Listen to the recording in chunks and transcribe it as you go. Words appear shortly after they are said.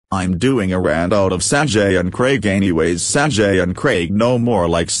I'm doing a rant out of Sanjay and Craig anyways. Sanjay and Craig no more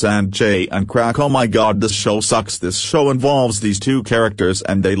like Sanjay and Craig. Oh my god, this show sucks. This show involves these two characters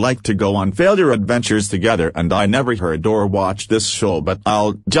and they like to go on failure adventures together, and I never heard or watched this show, but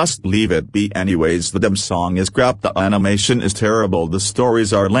I'll just leave it be anyways. The damn song is crap, the animation is terrible, the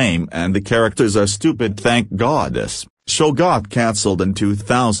stories are lame, and the characters are stupid. Thank god this show got cancelled in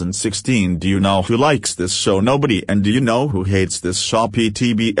 2016. Do you know who likes this show? Nobody. And do you know who hates this show?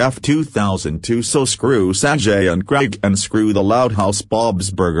 PTBF 2002. So screw Sanjay and Craig and screw the Loud House.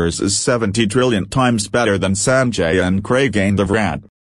 Bob's Burgers is 70 trillion times better than Sanjay and Craig. End of rant.